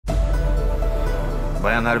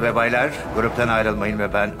Bayanlar ve baylar, gruptan ayrılmayın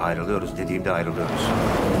ve ben ayrılıyoruz dediğimde ayrılıyoruz.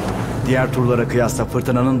 Diğer turlara kıyasla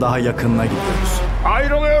fırtınanın daha yakınına gidiyoruz.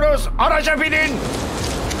 Ayrılıyoruz, araca binin!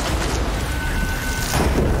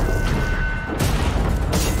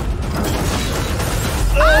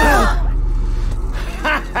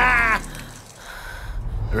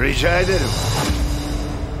 Rica ederim.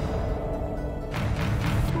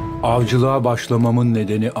 Avcılığa başlamamın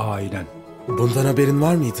nedeni ailen. Bundan haberin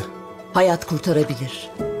var mıydı? Hayat kurtarabilir.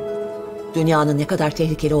 Dünyanın ne kadar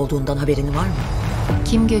tehlikeli olduğundan haberin var mı?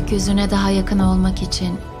 Kim gökyüzüne daha yakın olmak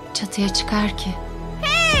için çatıya çıkar ki?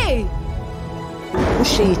 Bu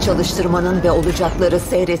şeyi çalıştırmanın ve olacakları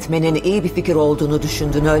seyretmenin iyi bir fikir olduğunu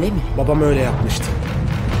düşündün, öyle mi? Babam öyle yapmıştı.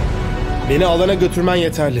 Beni alana götürmen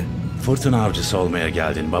yeterli. Fırtına avcısı olmaya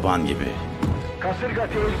geldin baban gibi. Kasırga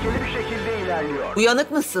tehlikeli bir şekilde ilerliyor.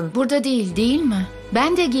 Uyanık mısın? Burada değil mi?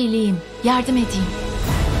 Ben de geleyim, yardım edeyim.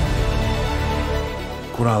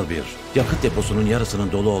 Kural 1. Yakıt deposunun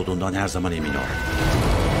yarısının dolu olduğundan her zaman emin ol.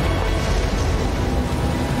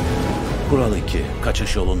 Kural 2.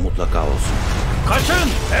 Kaçış yolun mutlaka olsun. Kaçın!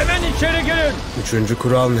 Hemen içeri girin! Üçüncü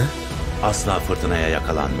kural ne? Asla fırtınaya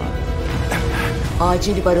yakalanma.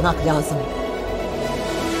 Acil barınak lazım.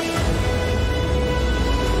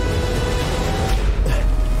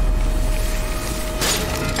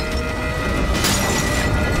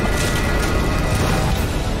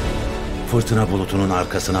 Fırtına bulutunun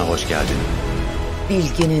arkasına hoş geldin.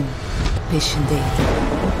 Bilginin peşindeydim.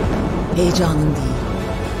 Heyecanın değil.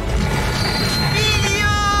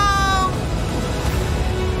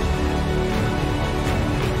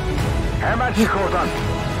 Hemen çık oradan.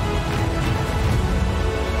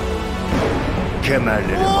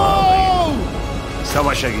 Kemerleri bağlayın.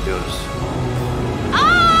 Savaşa gidiyoruz.